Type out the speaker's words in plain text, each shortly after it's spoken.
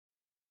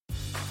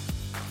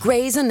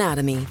Grey's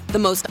Anatomy, the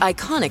most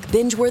iconic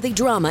binge-worthy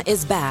drama,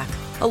 is back,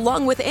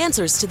 along with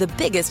answers to the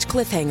biggest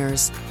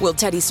cliffhangers. Will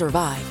Teddy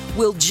survive?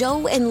 Will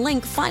Joe and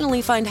Link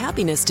finally find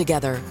happiness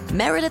together?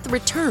 Meredith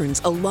returns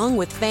along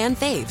with fan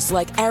faves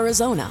like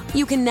Arizona.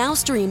 You can now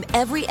stream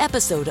every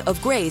episode of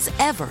Grey's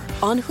ever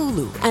on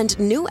Hulu, and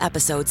new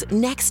episodes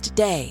next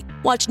day.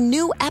 Watch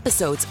new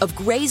episodes of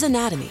Grey's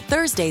Anatomy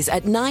Thursdays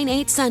at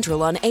 9/8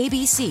 Central on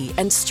ABC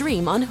and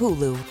stream on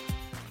Hulu.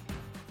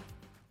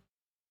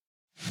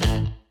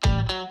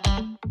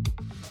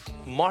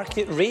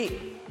 Market rate,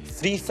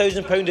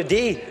 £3,000 a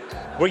day.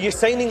 Were you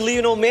signing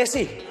Lionel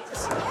Messi?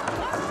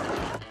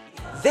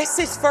 This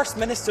is First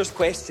Minister's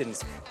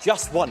questions.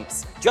 Just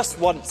once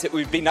it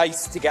would be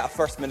nice to get a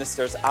First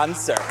Minister's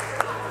answer.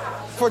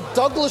 For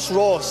Douglas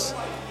Ross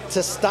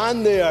to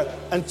stand there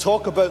and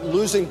talk about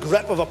losing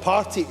grip of a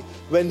party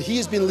when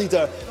he's been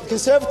leader, the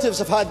Conservatives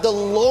have had the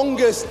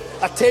longest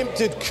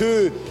attempted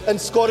coup in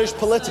Scottish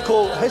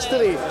political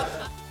history.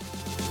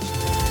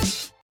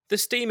 The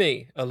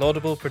Steamy, a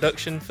laudable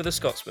production for the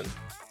Scotsman.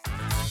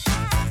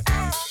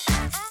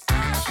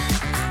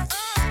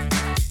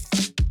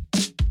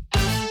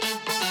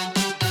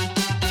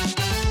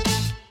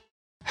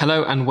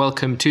 Hello and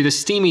welcome to The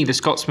Steamy, the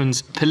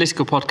Scotsman's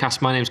political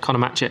podcast. My name's Conor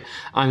Matchett.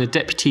 I'm the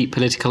Deputy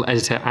Political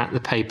Editor at the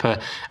paper,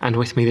 and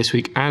with me this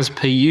week, as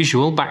per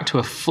usual, back to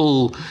a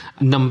full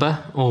number,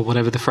 or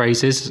whatever the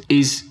phrase is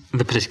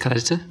the Political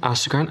Editor,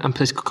 Alistair Grant, and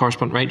Political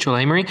Correspondent Rachel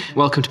Amery.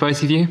 Welcome to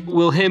both of you.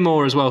 We'll hear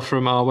more as well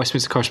from our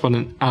Westminster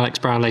Correspondent Alex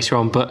Brown later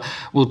on, but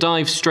we'll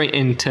dive straight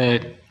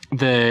into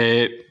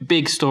the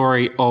big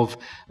story of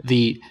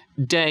the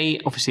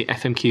day, obviously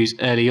FMQs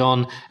early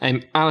on.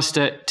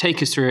 Alistair,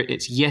 take us through it.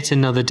 It's yet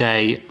another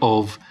day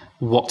of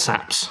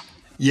WhatsApps.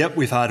 Yep,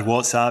 we've had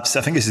WhatsApps.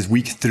 I think this is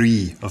week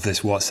 3 of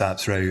this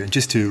WhatsApps row. And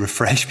just to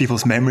refresh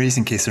people's memories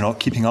in case they're not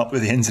keeping up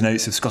with the ins and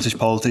outs of Scottish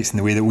politics in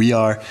the way that we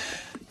are,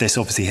 this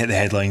obviously hit the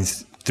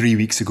headlines 3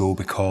 weeks ago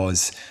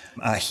because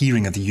at a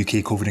hearing of the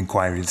UK COVID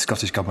inquiry, the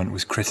Scottish Government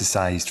was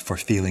criticised for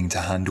failing to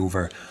hand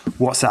over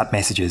WhatsApp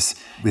messages.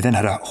 We then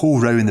had a whole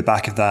row in the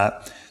back of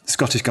that. The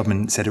Scottish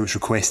Government said it was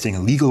requesting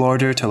a legal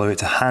order to allow it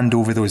to hand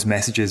over those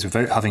messages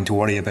without having to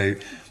worry about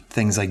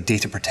things like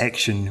data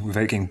protection,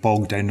 without getting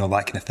bogged down and all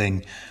that kind of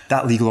thing.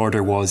 That legal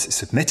order was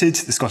submitted.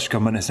 The Scottish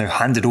Government has now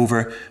handed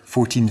over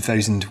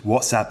 14,000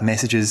 WhatsApp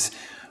messages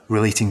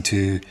relating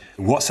to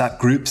WhatsApp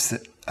groups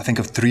that I think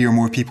of 3 or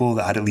more people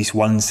that had at least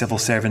one civil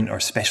servant or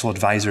special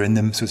advisor in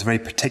them. So it's a very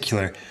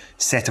particular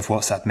set of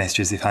WhatsApp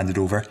messages they've handed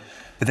over.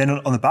 But then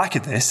on the back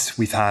of this,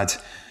 we've had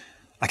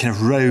a kind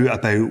of row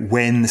about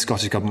when the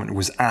Scottish Government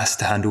was asked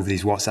to hand over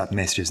these WhatsApp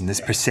messages and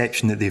this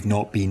perception that they've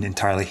not been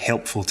entirely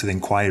helpful to the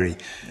inquiry.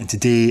 And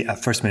today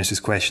at First Minister's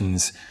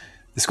Questions,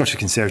 the Scottish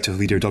Conservative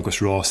leader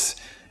Douglas Ross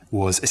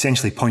was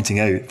essentially pointing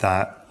out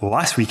that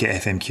last week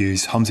at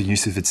FMQs, Humza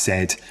Yousaf had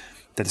said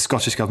that the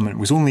Scottish Government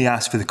was only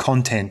asked for the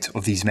content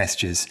of these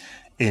messages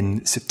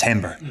in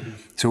September. Mm-hmm.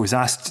 So it was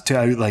asked to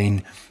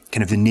outline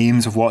kind of the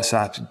names of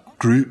WhatsApp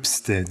groups,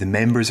 the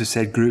members of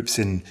said groups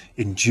in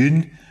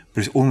June,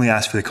 but it's only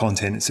asked for the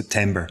content in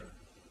September.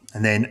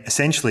 And then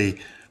essentially,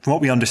 from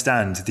what we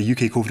understand, the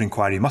UK COVID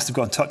inquiry must have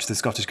got in touch with the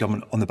Scottish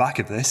Government on the back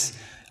of this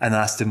and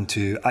asked them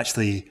to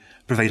actually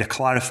provide a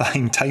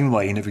clarifying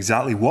timeline of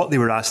exactly what they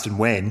were asked and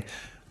when.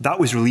 That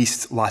was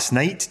released last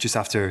night, just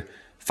after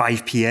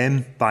 5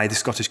 p.m. by the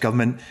Scottish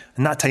Government,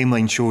 and that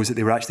timeline shows that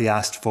they were actually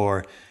asked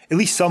for at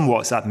least some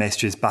WhatsApp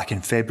messages back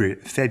in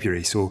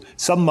February, so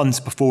some months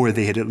before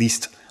they had at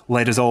least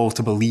led us all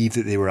to believe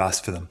that they were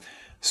asked for them.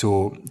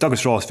 So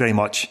Douglas Ross very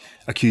much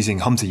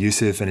accusing Humza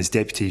Yousaf and his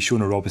deputy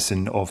Shona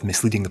Robison of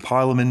misleading the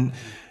Parliament.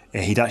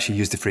 He'd actually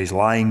used the phrase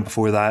lying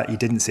before that. He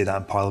didn't say that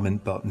in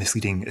Parliament, but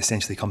misleading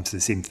essentially comes to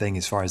the same thing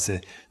as far as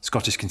the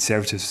Scottish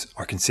Conservatives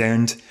are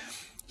concerned.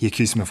 He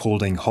accused them of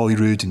holding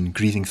Holyrood and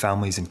grieving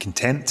families in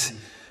contempt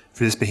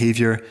for this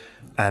behaviour.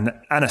 And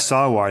Anna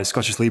Sarwar, the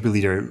Scottish Labour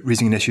leader,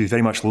 raising an issue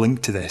very much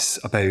linked to this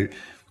about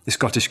the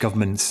Scottish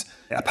Government's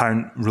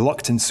apparent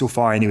reluctance so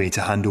far anyway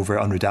to hand over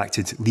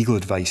unredacted legal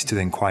advice to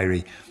the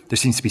inquiry. There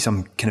seems to be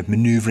some kind of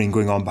manoeuvring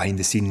going on behind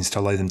the scenes to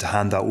allow them to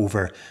hand that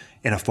over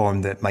in a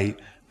form that might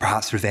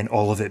perhaps prevent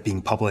all of it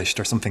being published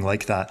or something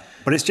like that.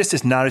 But it's just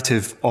this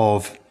narrative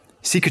of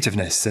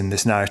secretiveness and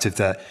this narrative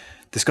that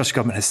the Scottish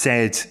Government has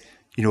said,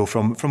 you know,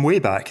 from way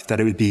back that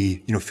it would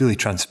be, you know, fully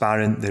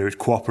transparent, that it would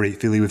cooperate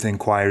fully with the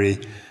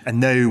inquiry. And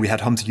now we had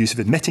Humza Yousaf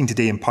admitting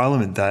today in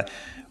Parliament that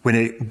when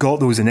it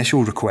got those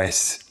initial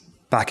requests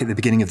back at the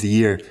beginning of the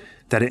year,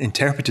 that it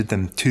interpreted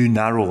them too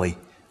narrowly,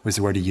 was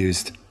the word he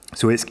used.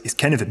 So it's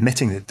kind of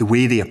admitting that the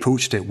way they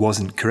approached it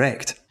wasn't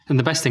correct. And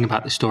the best thing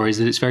about this story is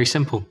that it's very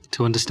simple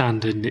to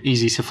understand and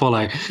easy to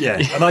follow. Yeah,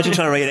 imagine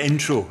trying to write an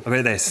intro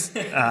about this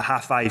at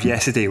 5:30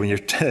 yesterday when you're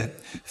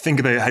think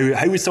about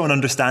how would someone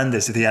understand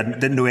this if they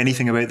didn't know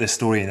anything about this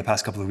story in the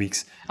past couple of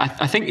weeks.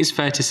 I think it's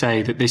fair to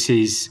say that this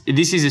is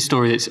a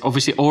story that's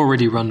obviously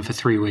already run for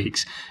 3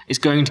 weeks. It's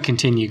going to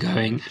continue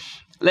going.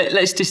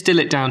 Let's distill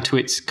it down to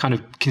its kind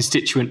of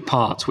constituent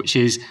parts, which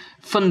is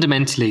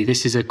fundamentally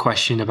this is a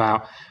question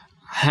about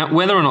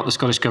whether or not the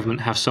Scottish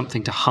Government have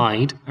something to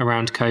hide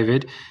around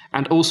COVID,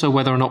 and also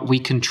whether or not we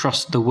can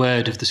trust the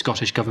word of the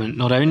Scottish Government,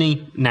 not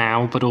only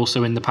now, but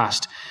also in the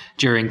past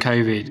during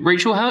COVID.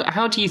 Rachel,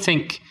 how do you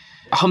think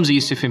Humza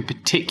Yousaf in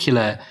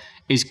particular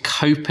is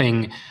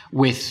coping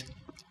with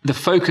the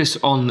focus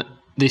on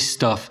this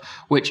stuff,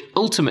 which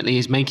ultimately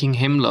is making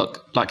him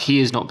look like he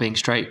is not being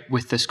straight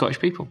with the Scottish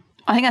people?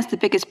 I think that's the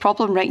biggest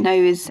problem right now,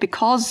 is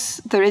because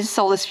there is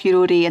all this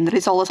furore and there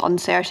is all this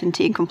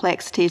uncertainty and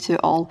complexity to it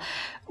all.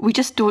 We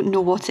just don't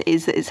know what it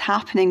is that is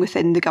happening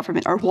within the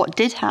government, or what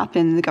did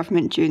happen in the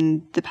government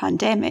during the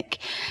pandemic.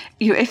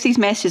 If these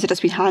messages had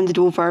just been handed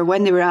over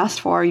when they were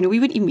asked for, we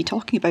wouldn't even be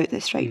talking about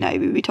this right now. We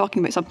would be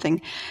talking about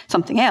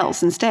something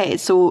else instead.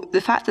 So the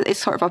fact that it's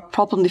sort of a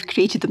problem they've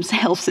created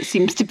themselves, it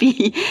seems to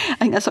be, I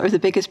think that's sort of the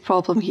biggest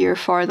problem here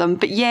for them.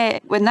 But yeah,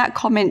 when that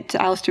comment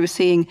Alistair was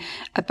saying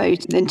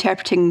about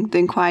interpreting the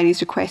inquiry's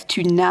request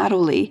too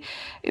narrowly,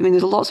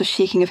 there's lots of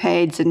shaking of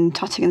heads and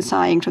tutting and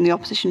sighing from the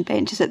opposition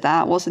benches at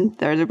that, wasn't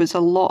there? There was a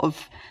lot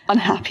of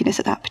unhappiness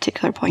at that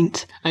particular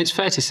point. And it's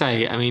fair to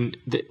say,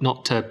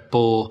 not to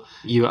bore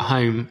you at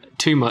home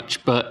too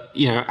much, but,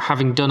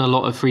 having done a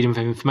lot of freedom of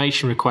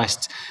information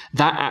requests,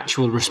 that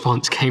actual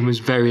response came as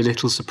very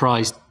little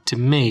surprise to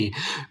me,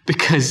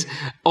 because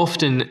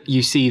often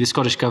you see the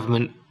Scottish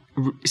Government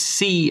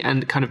see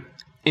and kind of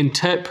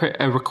interpret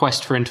a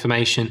request for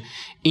information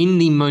in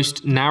the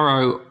most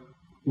narrow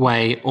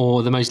way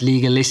or the most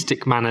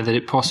legalistic manner that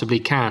it possibly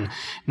can.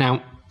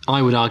 Now,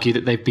 I would argue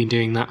that they've been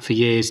doing that for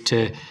years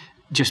to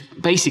just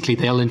basically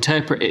they'll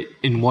interpret it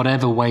in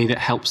whatever way that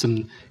helps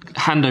them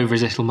hand over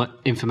as little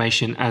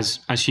information as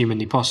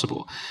humanly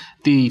possible.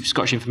 The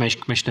Scottish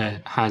Information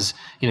Commissioner has,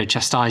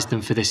 chastised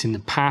them for this in the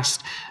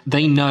past.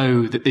 They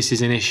know that this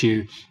is an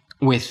issue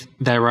with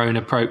their own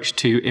approach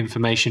to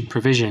information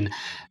provision.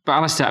 But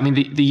Alistair,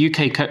 the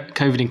UK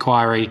COVID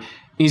inquiry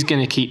is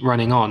going to keep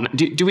running on.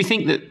 Do we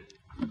think that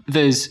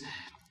there's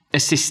a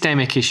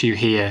systemic issue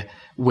here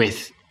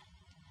with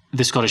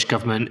the Scottish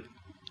Government?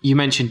 You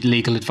mentioned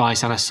legal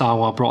advice. Anna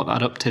Sarwar brought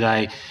that up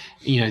today.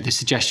 The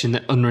suggestion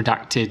that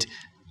unredacted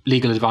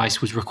legal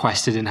advice was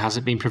requested and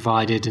hasn't been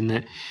provided, and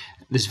that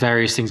there's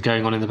various things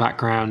going on in the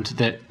background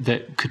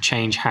that could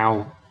change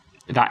how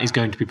that is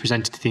going to be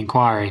presented to the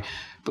inquiry.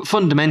 But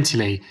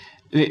fundamentally,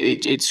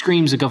 it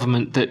screams a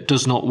government that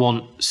does not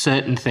want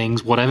certain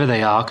things, whatever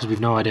they are, because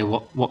we've no idea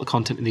what the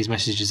content of these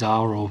messages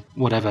are or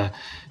whatever,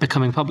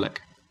 becoming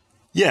public.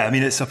 Yeah,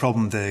 it's a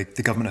problem the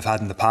government have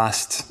had in the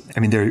past.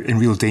 They're in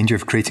real danger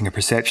of creating a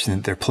perception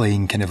that they're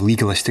playing kind of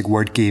legalistic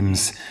word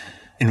games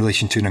in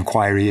relation to an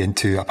inquiry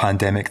into a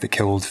pandemic that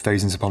killed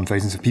thousands upon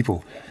thousands of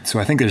people. So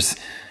I think there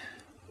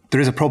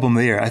is a problem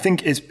there. I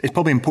think it's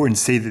probably important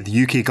to say that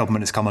the UK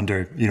government has come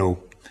under,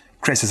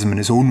 criticism in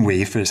its own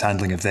way for its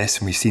handling of this,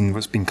 and we've seen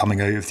what's been coming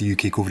out of the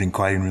UK COVID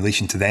inquiry in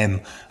relation to them.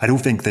 I don't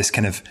think this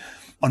kind of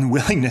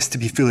unwillingness to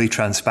be fully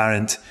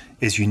transparent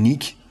is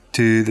unique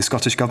to the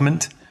Scottish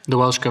Government. The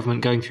Welsh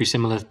Government going through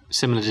similar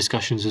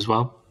discussions as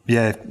well.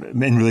 Yeah,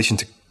 in relation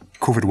to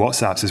COVID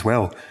WhatsApps as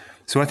well.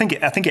 So I think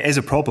it is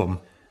a problem.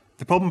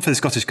 The problem for the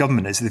Scottish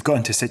Government is they've got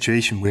into a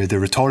situation where the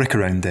rhetoric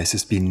around this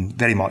has been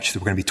very much that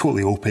we're going to be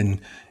totally open.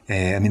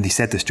 They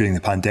said this during the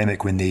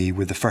pandemic when they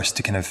were the first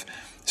to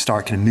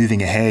start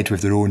moving ahead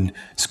with their own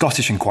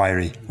Scottish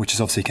inquiry, which is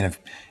obviously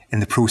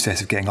in the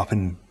process of getting up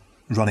and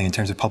running in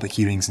terms of public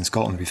hearings in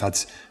Scotland. We've had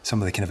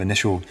some of the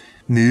initial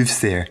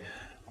moves there.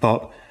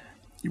 But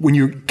when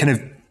you're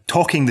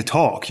talking the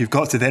talk, you've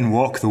got to then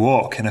walk the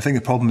walk. And I think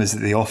the problem is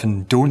that they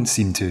often don't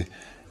seem to.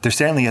 There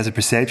certainly is a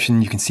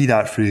perception, you can see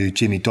that through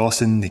Jamie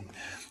Dawson, the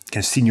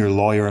senior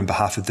lawyer on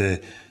behalf of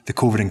the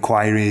COVID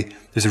inquiry.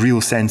 There's a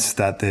real sense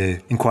that the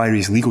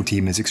inquiry's legal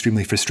team is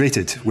extremely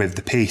frustrated with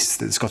the pace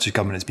that the Scottish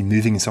Government has been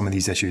moving in some of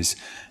these issues.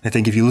 And I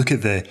think if you look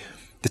at the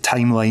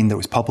timeline that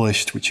was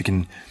published, which you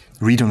can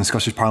read on the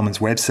Scottish Parliament's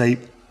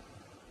website,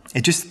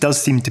 it just does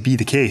seem to be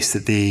the case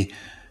that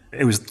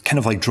it was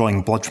like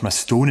drawing blood from a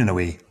stone in a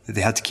way, that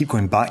they had to keep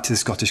going back to the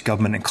Scottish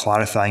Government and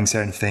clarifying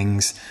certain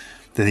things,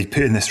 that they'd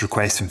put in this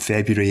request in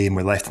February and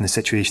were left in the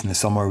situation in the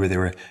summer where they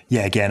were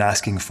yet again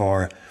asking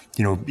for,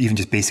 even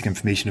just basic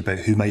information about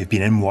who might have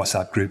been in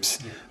WhatsApp groups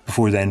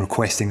before then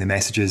requesting the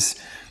messages.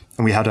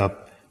 And we had a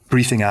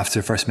briefing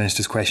after First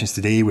Minister's questions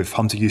today with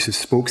Humza Yousaf's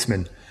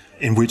spokesman,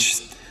 in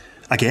which,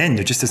 again,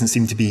 there just doesn't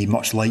seem to be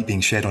much light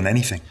being shed on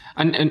anything.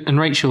 And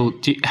Rachel,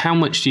 how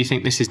much do you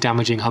think this is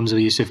damaging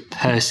Humza Yousaf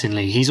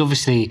personally? He's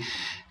obviously,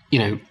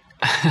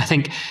 I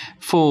think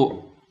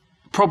for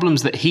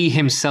problems that he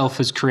himself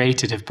has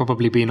created have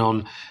probably been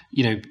on,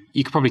 you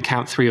could probably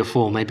count 3 or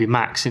 4, maybe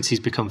max, since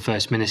he's become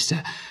First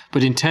Minister.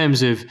 But in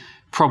terms of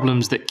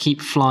problems that keep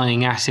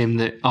flying at him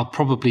that are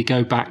probably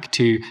go back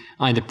to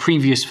either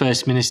previous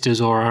First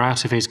Ministers or are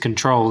out of his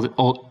control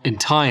or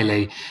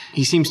entirely,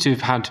 he seems to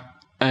have had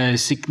a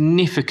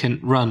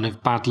significant run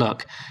of bad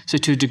luck. So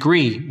to a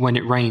degree, when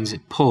it rains,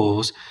 it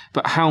pours.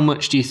 But how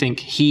much do you think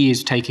he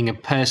is taking a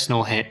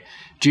personal hit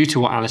due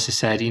to what Alistair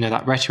said,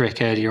 that rhetoric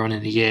earlier on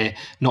in the year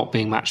not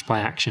being matched by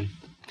action?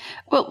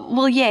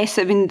 Well, yes.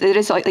 I mean, there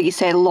is, like you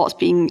said, lots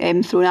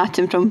being thrown at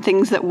him from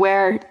things that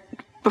were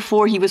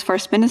before he was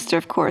First Minister,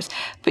 of course.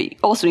 But you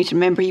also need to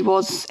remember he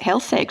was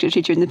Health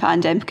Secretary during the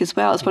pandemic as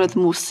well. It's one of the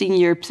most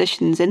senior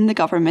positions in the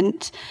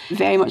government,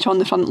 very much on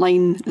the front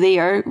line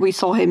there. We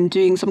saw him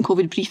doing some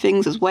COVID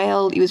briefings as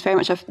well. He was very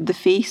much the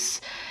face,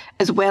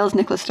 as well as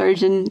Nicola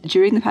Sturgeon,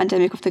 during the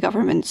pandemic of the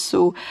government.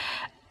 So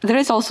there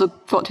is also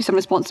got to be some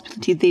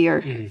responsibility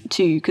there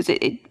too, because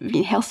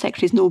Health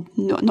Secretary is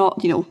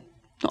not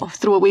a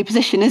throwaway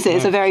position, is it?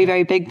 It's a very,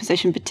 very big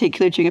position,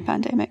 particularly during a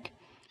pandemic.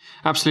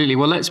 Absolutely.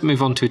 Well, let's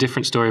move on to a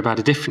different story about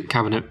a different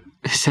Cabinet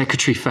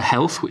Secretary for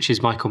Health, which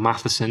is Michael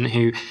Matheson,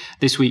 who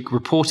this week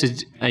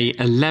reported a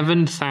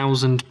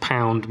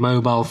 £11,000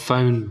 mobile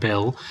phone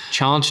bill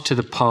charged to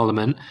the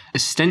Parliament,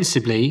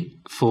 ostensibly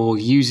for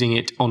using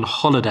it on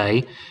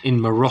holiday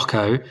in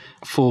Morocco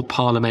for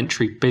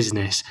parliamentary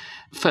business.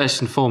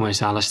 First and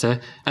foremost, Alistair,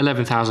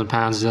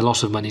 £11,000 is a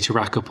lot of money to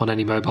rack up on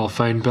any mobile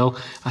phone bill.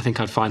 I think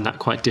I'd find that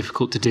quite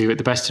difficult to do at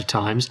the best of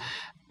times.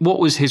 What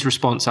was his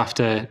response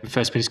after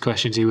First Minister's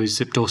questions? He was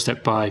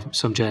doorstepped by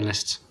some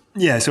journalists.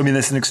 Yeah, so I mean,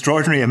 it's an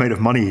extraordinary amount of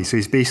money. So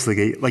he's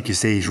basically, like you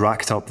say, he's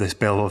racked up this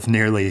bill of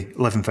nearly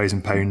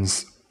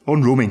 £11,000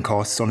 on roaming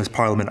costs on his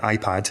Parliament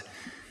iPad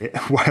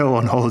while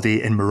on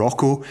holiday in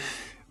Morocco.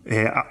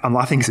 I'm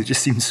laughing because it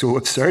just seems so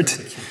absurd.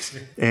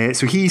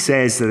 So he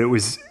says that it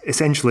was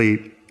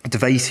essentially a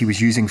device he was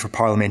using for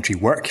parliamentary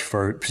work,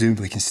 for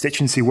presumably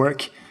constituency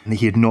work, and that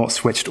he had not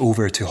switched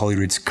over to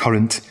Holyrood's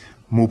current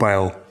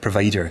mobile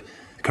provider,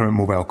 current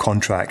mobile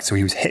contract. So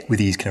he was hit with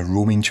these kind of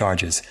roaming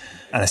charges.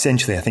 And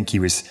essentially, I think he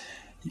was,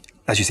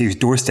 as you say, he was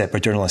doorstepped by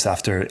journalists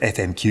after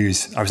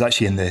FMQs. I was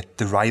actually in the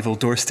rival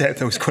doorstep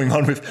that was going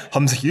on with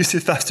Humza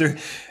Yousaf after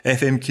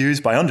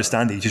FMQs. But I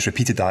understand that he just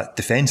repeated that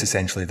defence,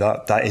 essentially.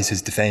 That is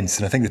his defence.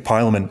 And I think the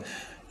Parliament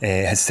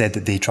has said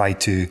that they tried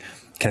to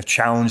kind of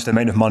challenge the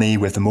amount of money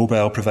with the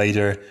mobile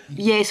provider.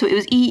 Yeah, so it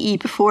was EE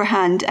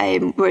beforehand,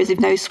 whereas they've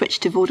now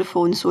switched to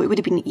Vodafone, so it would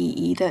have been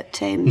EE that...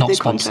 not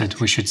sponsored,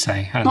 we should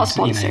say. And, not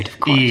sponsored, of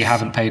course. EE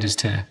haven't paid us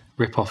to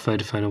rip off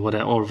Vodafone or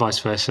whatever, or vice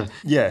versa.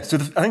 Yeah, so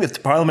I think the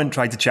Parliament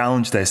tried to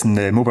challenge this, and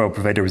the mobile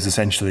provider was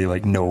essentially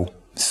like, no.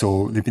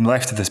 So they've been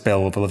left to this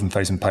bill of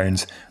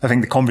 £11,000. I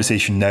think the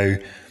conversation now,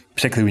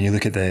 particularly when you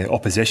look at the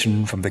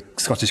opposition from the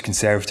Scottish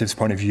Conservatives'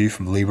 point of view,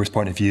 from Labour's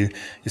point of view,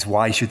 is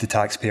why should the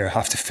taxpayer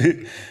have to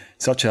foot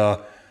such a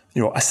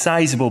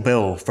sizable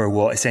bill for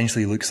what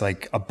essentially looks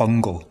like a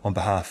bungle on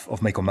behalf of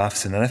Michael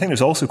Matheson. And I think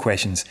there's also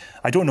questions.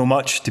 I don't know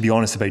much, to be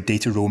honest, about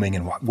data roaming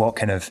and what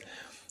kind of,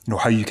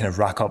 how you kind of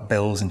rack up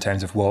bills in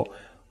terms of what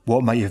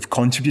might have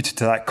contributed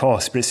to that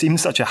cost. But it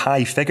seems such a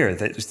high figure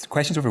that there's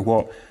questions over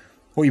what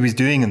he was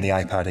doing on the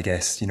iPad, I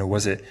guess.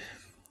 Was it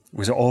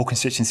all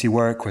constituency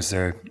work?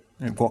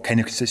 What kind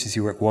of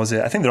constituency work was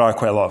it? I think there are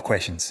quite a lot of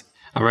questions.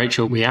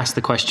 Rachel, we asked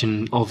the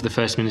question of the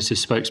First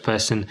Minister's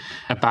spokesperson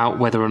about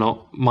whether or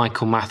not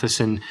Michael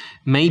Matheson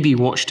maybe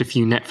watched a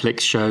few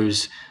Netflix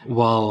shows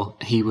while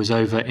he was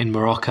over in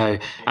Morocco.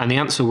 And the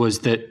answer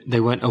was that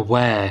they weren't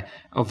aware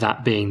of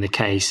that being the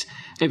case.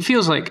 It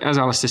feels like, as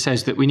Alistair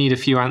says, that we need a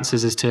few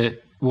answers as to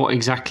what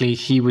exactly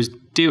he was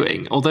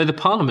doing, although the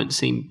Parliament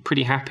seemed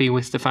pretty happy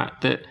with the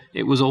fact that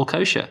it was all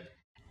kosher.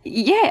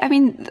 Yeah, I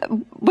mean,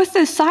 with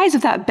the size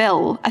of that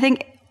bill,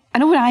 I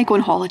know when I go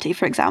on holiday,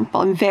 for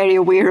example, I'm very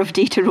aware of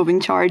data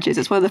roaming charges.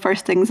 It's one of the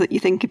first things that you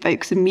think about,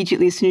 because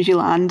immediately as soon as you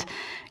land,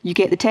 you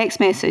get the text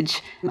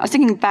message. I was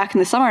thinking back in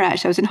the summer,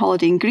 actually, I was on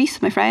holiday in Greece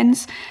with my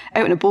friends,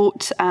 out on a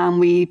boat, and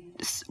we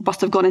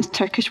must have gone into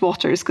Turkish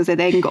waters, because they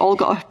then all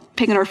got a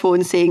ping on our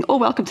phone saying, oh,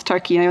 welcome to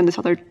Turkey, now on this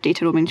other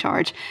data roaming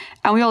charge.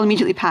 And we all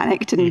immediately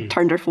panicked and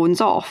turned our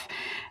phones off.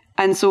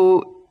 And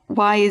so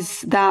why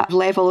is that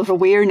level of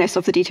awareness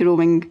of the data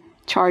roaming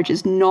charge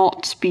has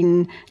not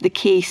been the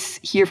case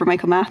here for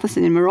Michael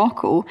Matheson in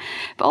Morocco?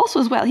 But also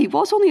as well, he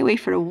was only away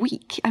for a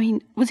week. I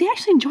mean, was he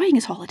actually enjoying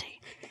his holiday?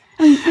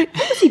 I mean,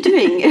 what was he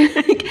doing?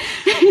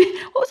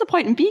 What was the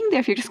point in being there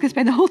if you're just going to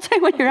spend the whole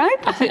time on your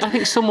iPad? I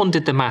think someone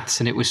did the maths,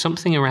 and it was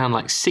something around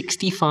like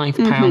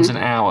 £65 an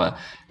hour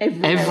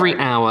every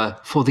hour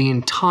for the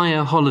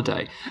entire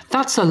holiday.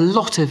 That's a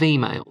lot of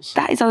emails.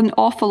 That is an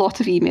awful lot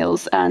of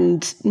emails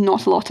and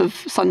not a lot of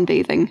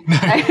sunbathing.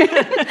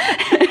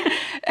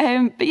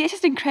 But yeah, it's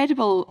just an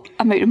incredible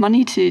amount of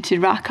money to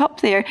rack up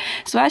there.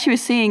 So as you were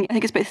saying, I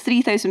think it's about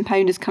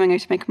 £3,000 is coming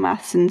out of Michael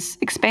Matheson's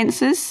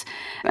expenses,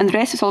 and the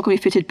rest is all going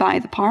to be footed by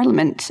the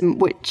Parliament,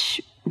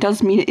 which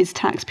does mean it is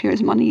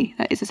taxpayers' money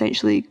that is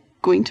essentially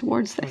going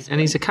towards this. And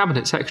he's a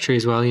cabinet secretary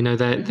as well.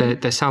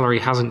 Their salary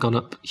hasn't gone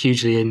up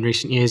hugely in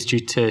recent years due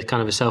to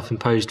kind of a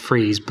self-imposed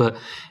freeze, but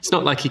it's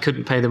not like he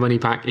couldn't pay the money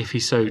back if he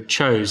so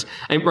chose.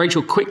 And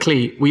Rachel,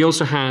 quickly, we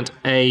also had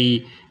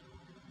a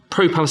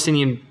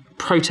pro-Palestinian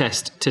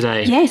protest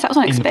today. Yes, that was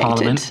unexpected. In the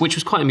Parliament, which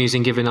was quite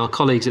amusing given our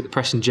colleagues at the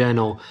Press and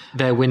Journal,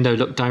 their window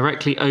looked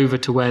directly over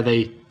to where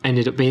they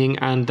ended up being,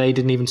 and they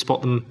didn't even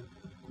spot them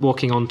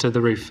walking onto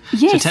the roof.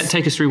 Yes. So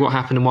take us through what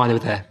happened and why they were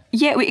there.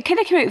 Yeah, it kind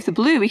of came out of the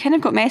blue. We kind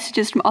of got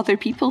messages from other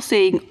people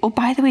saying, oh,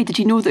 by the way, did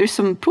you know there's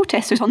some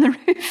protesters on the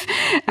roof?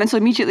 And so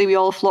immediately we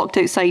all flocked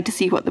outside to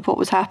see what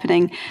was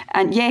happening.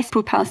 And yes,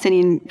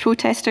 pro-Palestinian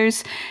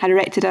protesters had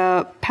erected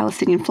a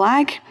Palestinian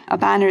flag, a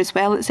banner as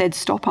well that said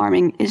 "Stop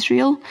Arming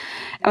Israel."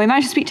 And we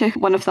managed to speak to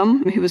one of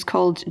them, who was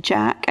called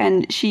Jack,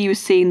 and she was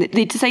saying that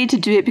they decided to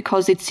do it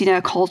because they'd seen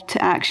a call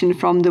to action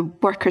from the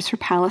Workers for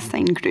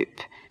Palestine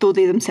group, though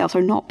they themselves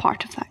are not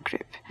part of that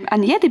group.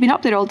 And yeah, they've been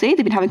up there all day.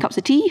 They've been having cups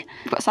of tea.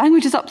 We've got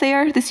sandwiches up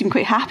there. They seem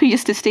quite happy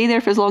just to stay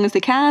there for as long as they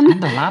can.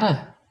 And the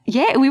ladder.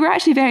 Yeah, we were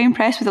actually very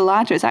impressed with the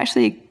ladder. It's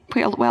actually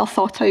quite well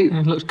thought out.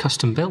 It looked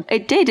custom built.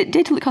 It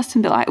did look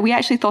custom built. We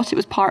actually thought it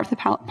was part of the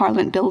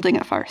Parliament building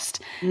at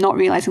first, not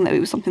realising that it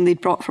was something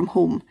they'd brought from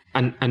home.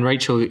 And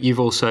Rachel,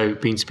 you've also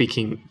been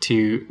speaking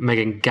to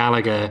Megan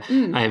Gallagher,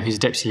 who's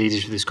Deputy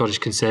Leader for the Scottish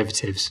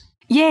Conservatives.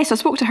 Yes, I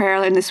spoke to her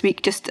earlier in this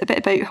week just a bit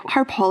about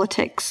her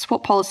politics,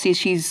 what policies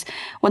she's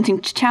wanting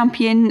to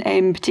champion,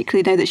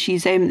 particularly now that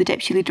she's the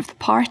Deputy Leader of the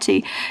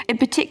party. In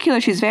particular,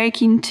 she's very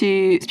keen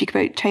to speak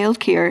about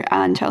childcare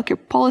and childcare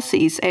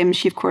policies.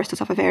 She, of course, does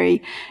have a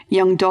very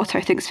young daughter,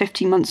 I think it's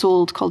 15 months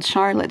old, called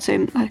Charlotte.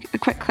 So a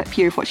quick clip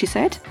here of what she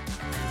said.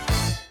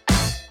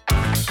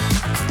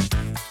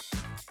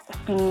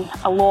 Been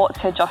a lot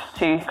to adjust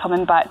to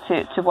coming back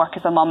to work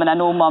as a mum, and I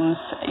know mums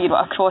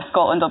across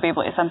Scotland will be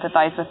able to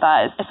sympathise with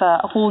that. It's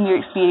a whole new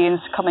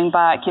experience coming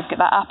back. You've got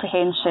that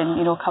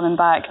apprehension coming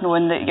back,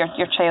 knowing that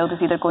your child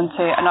is either going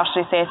to a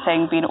nursery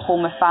setting, being at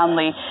home with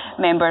family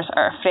members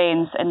or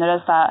friends, and there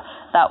is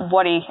that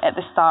worry at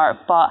the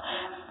start. But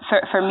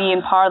for me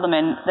in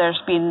Parliament, there's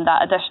been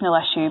that additional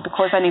issue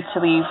because I need to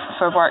leave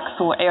for work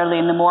so early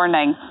in the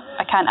morning.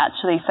 I can't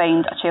actually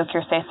find a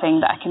childcare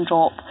setting that I can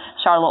drop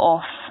Charlotte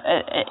off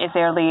as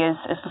early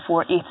as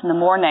before 8 in the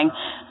morning.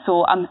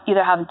 So I'm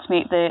either having to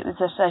make the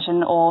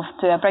decision of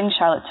do I bring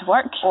Charlotte to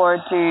work or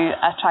do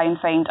I try and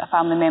find a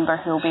family member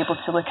who will be able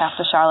to look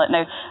after Charlotte.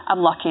 Now,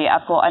 I'm lucky,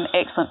 I've got an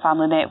excellent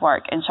family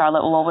network and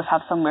Charlotte will always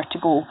have somewhere to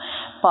go.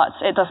 But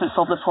it doesn't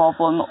solve the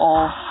problem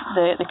of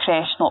the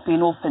creche not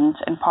being opened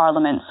in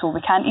Parliament. So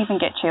we can't even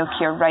get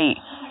childcare right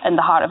in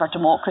the heart of our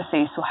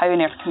democracy. So how on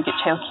earth can we get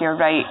childcare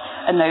right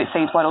in the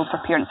outside world for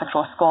parents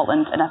across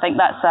Scotland? And I think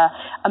that's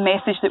a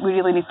message that we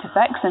really need to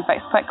fix and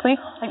fix quickly.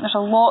 I think there's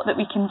a lot that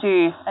we can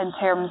do in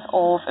terms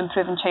of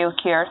improving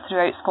childcare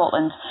throughout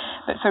Scotland.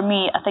 But for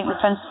me, I think the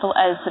principle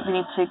is that we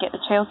need to get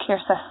the childcare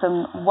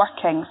system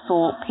working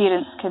so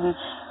parents can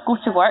go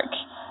to work,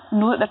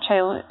 know that their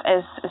child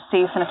is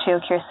safe in a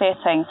childcare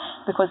setting,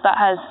 because that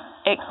has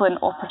excellent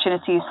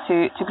opportunities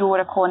to grow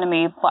our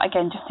economy, but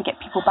again, just to get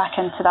people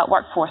back into that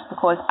workforce,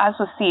 because as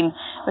we've seen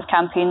with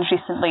campaigns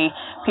recently,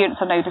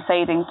 parents are now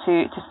deciding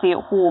to stay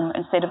at home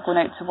instead of going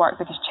out to work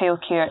because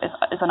childcare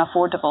is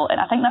unaffordable, and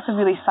I think that's a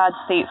really sad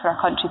state for our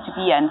country to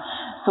be in.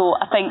 So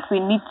I think we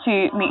need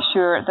to make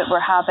sure that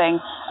we're having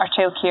our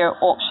childcare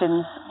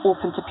options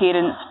open to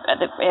parents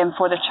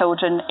for their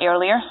children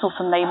earlier, so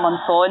from 9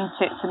 months on,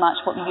 to match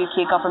what the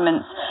UK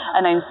government's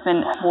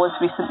announcement was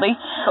recently,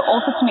 but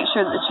also to make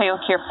sure that the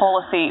childcare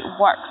policy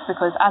works,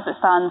 because as it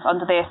stands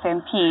under the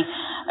SNP,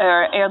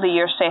 our early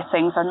year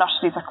settings, our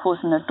nurseries are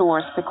closing their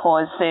doors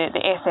because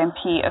the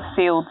SNP have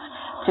failed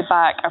to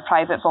back our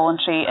private,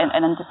 voluntary and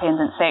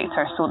independent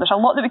sector. So there's a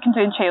lot that we can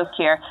do in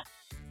childcare.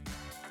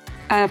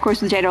 And of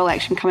course, with the general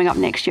election coming up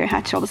next year, I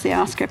had to obviously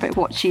ask her about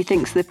what she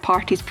thinks the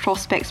party's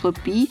prospects will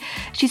be.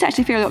 She's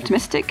actually fairly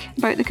optimistic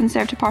about the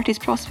Conservative Party's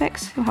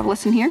prospects. We'll have a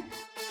listen here.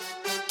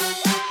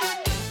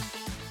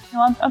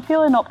 I'm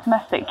feeling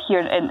optimistic here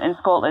in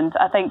Scotland.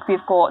 I think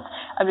we've got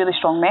a really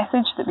strong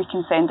message that we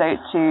can send out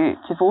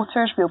to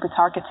voters. We'll be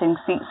targeting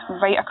seats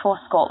right across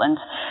Scotland.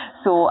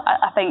 So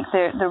I think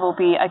there will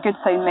be a good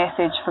sound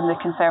message from the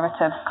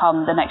Conservatives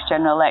come the next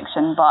general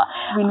election. But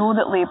we know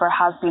that Labour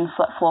has been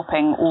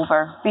flip-flopping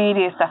over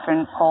various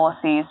different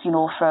policies,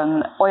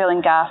 from oil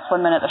and gas.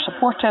 1 minute they're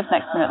supportive,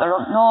 next minute they're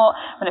not.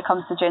 When it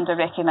comes to gender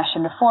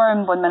recognition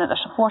reform, 1 minute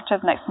they're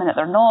supportive, next minute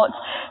they're not.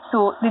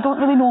 So they don't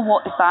really know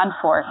what they stand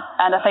for.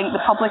 And I think the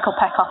public will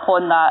pick up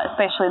on that,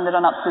 especially in the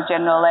run-up to the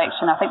general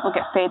election. I think they'll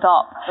get fed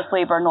up with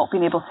Labour not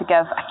being able to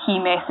give a key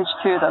message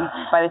to them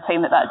by the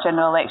time that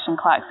general election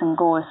clacks and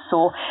goes.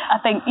 So I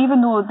think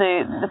even though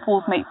the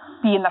polls might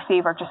be in their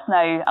favour just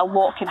now, a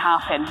lot can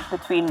happen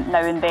between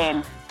now and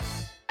then.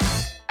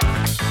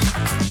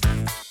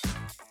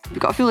 We've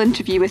got a full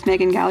interview with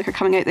Megan Gallagher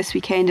coming out this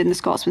weekend in The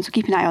Scotsman, so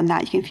keep an eye on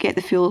that. You can get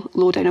the full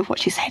lowdown of what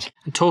she said.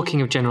 And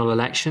talking of general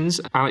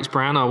elections, Alex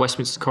Brown, our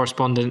Westminster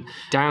correspondent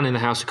down in the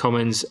House of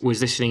Commons, was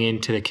listening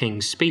in to the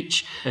King's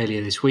speech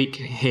earlier this week.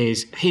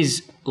 Here's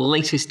his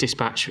latest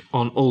dispatch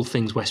on all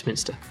things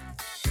Westminster.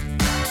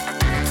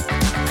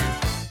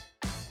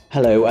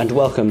 Hello and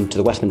welcome to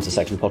the Westminster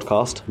Section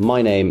podcast.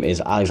 My name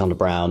is Alexander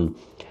Brown,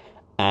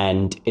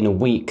 and in a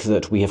week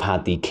that we have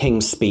had the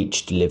King's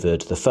speech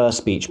delivered, the first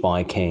speech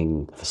by a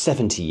king for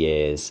 70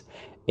 years,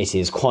 it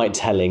is quite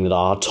telling that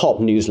our top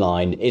news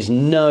line is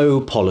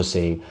no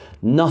policy,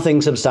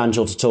 nothing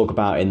substantial to talk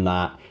about in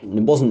that.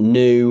 It wasn't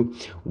new.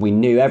 We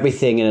knew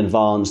everything in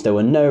advance. There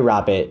were no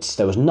rabbits.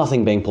 There was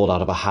nothing being pulled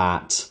out of a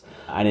hat.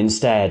 And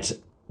instead,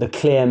 the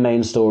clear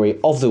main story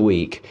of the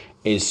week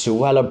is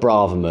Suella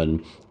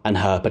Braverman and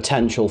her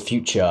potential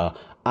future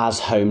as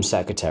Home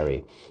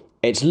Secretary.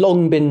 It's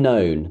long been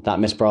known that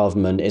Miss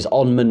Braverman is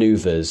on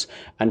manoeuvres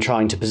and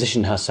trying to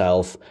position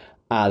herself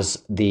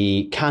as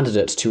the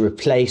candidate to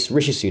replace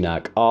Rishi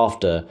Sunak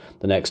after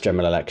the next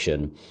general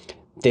election.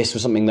 This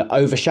was something that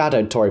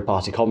overshadowed Tory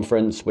party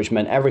conference, which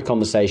meant every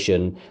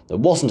conversation that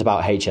wasn't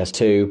about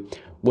HS2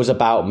 was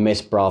about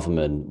Miss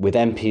Braverman, with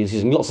MPs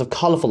using lots of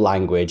colourful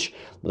language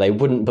that they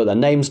wouldn't put their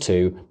names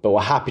to, but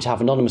were happy to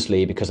have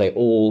anonymously because they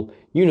all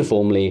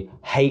uniformly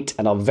hate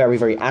and are very,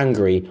 very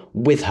angry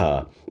with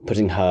her,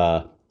 putting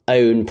her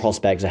own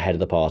prospects ahead of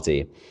the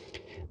party.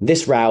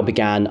 This row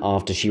began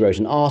after she wrote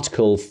an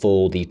article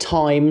for The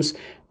Times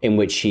in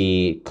which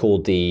she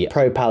called the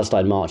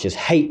pro-Palestine marches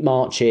hate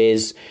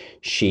marches.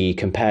 She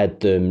compared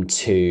them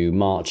to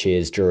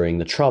marches during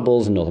the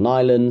Troubles in Northern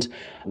Ireland.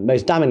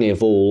 Most damningly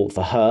of all,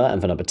 for her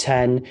and for Number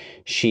 10,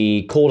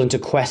 she called into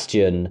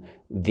question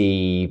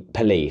the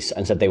police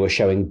and said they were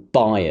showing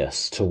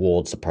bias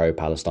towards the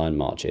pro-Palestine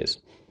marches.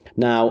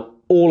 Now,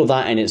 all of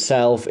that in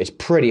itself is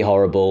pretty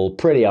horrible,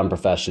 pretty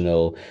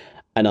unprofessional,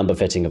 and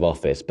unbefitting of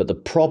office. But the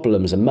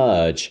problems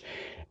emerge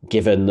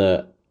given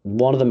that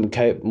one of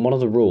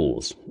the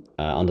rules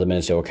under the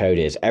Ministerial Code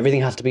is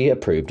everything has to be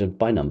approved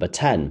by Number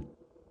 10.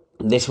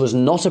 This was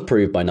not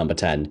approved by Number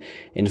 10.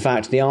 In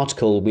fact, the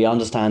article, we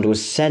understand,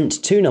 was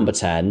sent to Number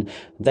 10.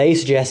 They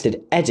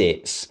suggested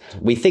edits.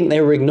 We think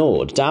they were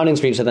ignored. Downing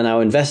Street said they're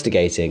now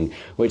investigating,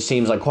 which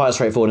seems like quite a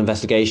straightforward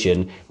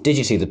investigation. Did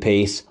you see the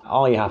piece?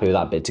 Are you happy with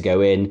that bit to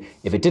go in?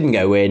 If it didn't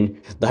go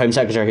in, the Home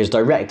Secretary has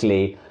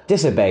directly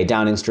disobeyed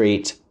Downing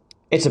Street.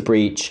 It's a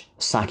breach.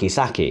 Saki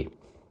saki.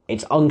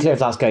 It's unclear if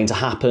that's going to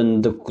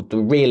happen. The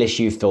real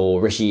issue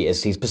for Rishi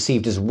is he's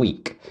perceived as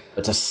weak.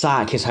 But to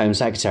sack his Home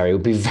Secretary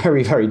would be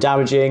very, very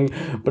damaging,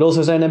 but also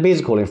his own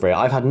MPs are calling for it.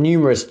 I've had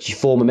numerous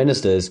former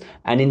ministers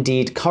and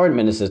indeed current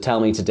ministers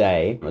tell me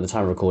today, at the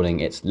time of recording,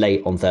 it's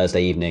late on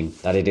Thursday evening,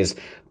 that it is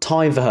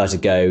time for her to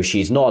go.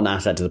 She's not an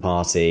asset to the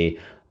party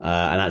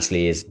and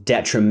actually is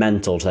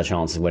detrimental to their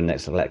chances of winning the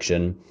next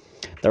election.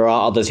 There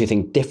are others who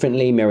think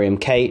differently. Miriam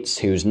Cates,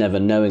 who's never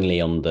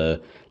knowingly on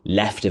the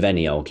left of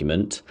any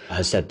argument,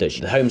 has said that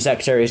the Home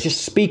Secretary is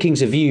just speaking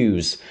to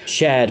views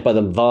shared by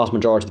the vast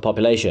majority of the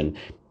population,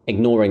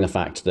 ignoring the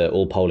fact that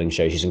all polling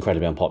shows she's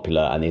incredibly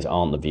unpopular and these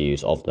aren't the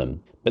views of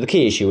them. But the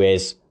key issue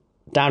is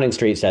Downing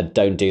Street said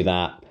don't do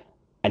that,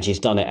 and she's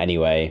done it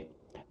anyway.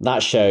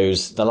 That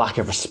shows the lack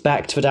of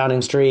respect for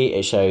Downing Street.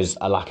 It shows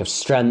a lack of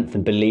strength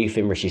and belief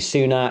in Rishi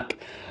Sunak,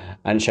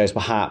 and it shows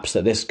perhaps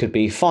that this could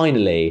be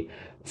finally,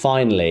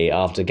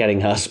 after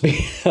getting her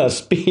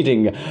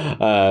speeding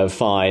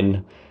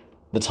fine,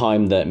 the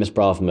time that Miss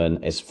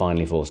Braverman is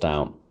finally forced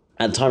out.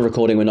 At the time of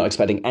recording, we're not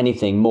expecting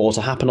anything more to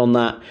happen on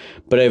that,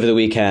 but over the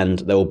weekend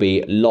there will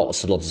be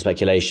lots of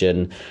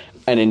speculation,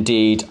 and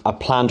indeed a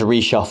planned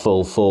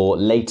reshuffle for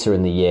later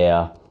in the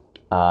year,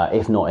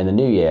 if not in the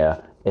new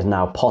year, is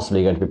now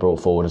possibly going to be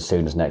brought forward as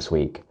soon as next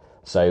week.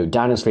 So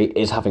Downing Street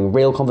is having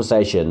real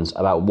conversations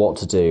about what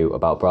to do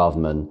about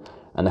Braverman,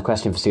 and the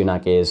question for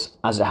Sunak is,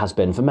 as it has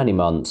been for many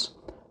months,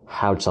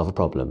 how to solve a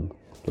problem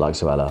like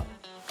Suella.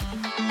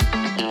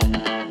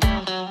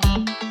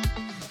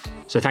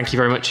 So thank you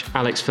very much,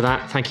 Alex, for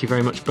that. Thank you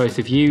very much, both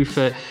of you,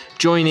 for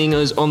joining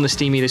us on the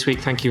Steamy this week.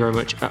 Thank you very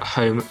much at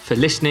home for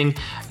listening.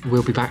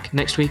 We'll be back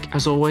next week,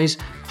 as always.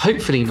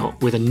 Hopefully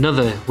not with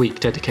another week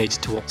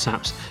dedicated to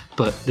WhatsApps,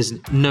 but there's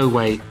no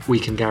way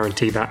we can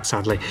guarantee that,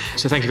 sadly.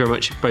 So thank you very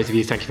much, both of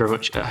you. Thank you very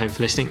much at home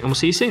for listening, and we'll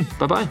see you soon.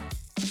 Bye-bye.